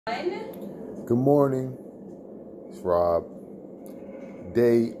Good morning. It's Rob.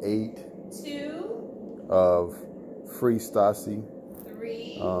 Day 8 2 of Free Stassi.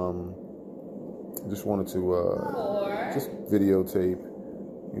 3 Just wanted to 4 just videotape,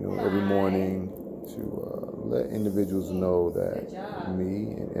 every 5 morning to let individuals know that Good job.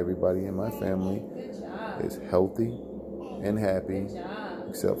 me and everybody in my family Good job. is healthy and happy, Good job.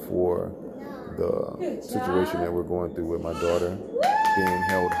 except for the Good situation job. that we're going through with my daughter being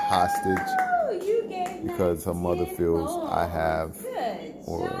held hostage You gave because her mother 10 feels I points. have, Good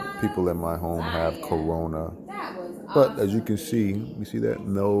or job, people in my home have Zion. corona. That was But as you awesome. can see, you see that?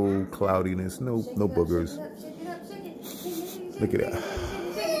 No cloudiness, no boogers. Look at that.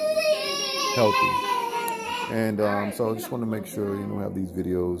 Healthy. And so I just want to make sure, have these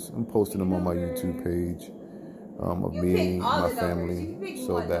videos. I'm posting them on my YouTube page of me and my family,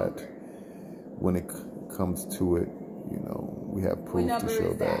 so that when it comes to it, we have proof to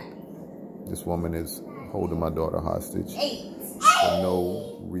show that this woman is holding my daughter hostage for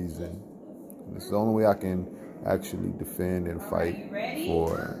no reason. And it's the only way I can actually defend and fight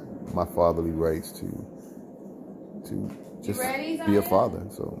for my fatherly rights to just be a father.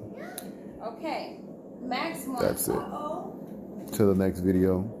 So Okay, Max wants. that's it. Till the next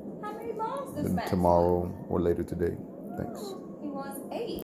video, How many balls does Max tomorrow or later today. Thanks.